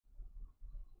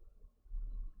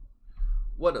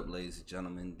What up, ladies and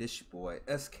gentlemen? This your boy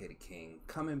SK the King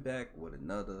coming back with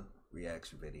another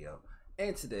reaction video.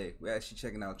 And today we're actually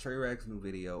checking out Trey Rack's new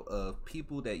video of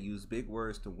people that use big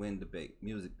words to win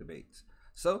music debates.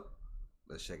 So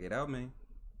let's check it out, man.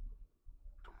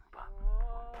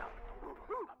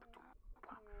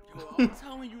 Yo, I'm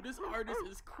telling you, this artist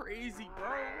is crazy,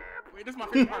 bro. Wait, this is my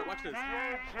favorite part. Watch this.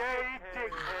 Hey,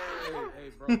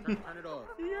 bro, turn it off.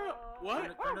 Yeah.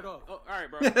 What? Turn it off. Oh, all right,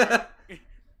 bro. All right.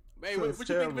 Hey, what you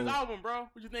think of his album, bro?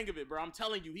 What you think of it, bro? I'm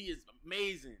telling you, he is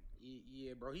amazing.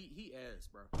 Yeah, bro. He ass,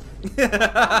 bro.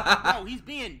 Bro, he's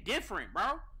being different,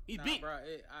 bro. Bro.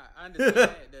 I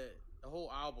understand that the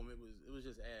whole album, it was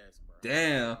just ass, bro.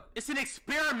 Damn. It's an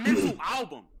experimental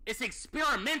album. It's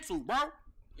experimental, bro.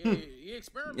 Yeah, he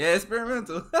experimented. Yeah,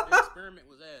 experimental. The experiment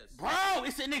was ass. Bro,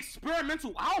 it's an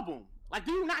experimental album. Like,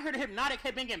 do you not hear the hypnotic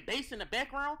headbanging bass in the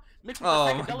background? Mixed with the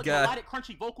psychedelic, melodic,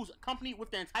 crunchy vocals accompanied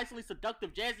with the enticingly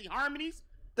seductive jazzy harmonies?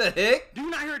 The heck? Do you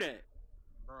not hear that?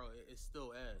 Bro, it's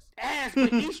still ass. Ass,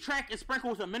 but each track is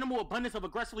sprinkled with a minimal abundance of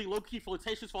aggressively low-key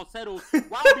flirtatious falsettos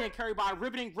while being carried by a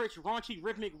riveting, rich, raunchy,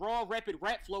 rhythmic, raw, rapid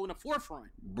rap flow in the forefront.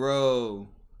 Bro.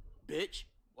 Bitch.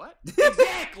 What?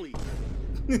 Exactly.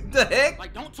 The heck?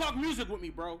 Like, don't talk music with me,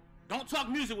 bro. Don't talk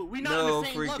music with me. We not no on the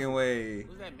same freaking level. way. What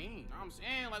does that mean? Know what I'm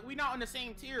saying? Like, we not on the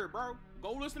same tier, bro.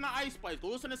 Go listen to Ice Spice. Go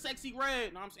listen to Sexy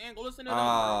Red. Know what I'm saying? Go listen to them,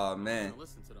 Oh, bro. man.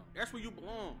 Listen to them. That's where you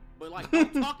belong. But, like,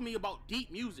 don't talk to me about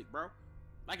deep music, bro.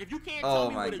 Like, if you can't tell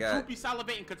me what a droopy,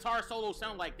 salivating guitar solo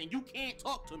sound like, then you can't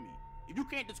talk to me. If you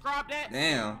can't describe that,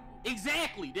 damn.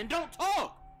 Exactly. Then don't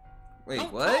talk. Wait,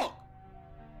 don't what? Talk.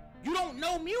 You don't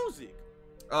know music.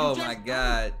 Oh my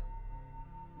god.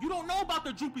 You don't know about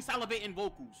the droopy, salivating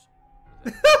vocals.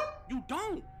 You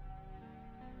don't.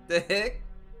 The heck?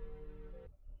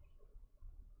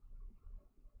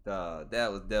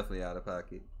 That was definitely out of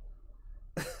pocket.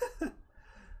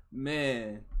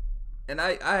 Man. And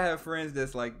I have friends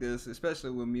that's like this, especially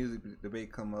when music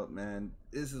debate come up, man.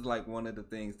 This is like one of the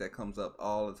things that comes up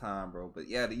all the time, bro. But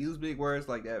yeah, to use big words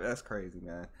like that, that's crazy,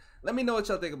 man. Let me know what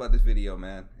y'all think about this video,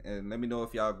 man. And let me know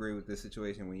if y'all agree with this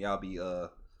situation when y'all be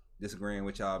disagreeing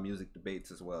with y'all music debates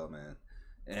as well, man.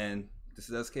 And this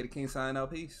is SK the King signing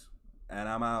out. Peace. And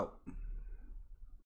I'm out.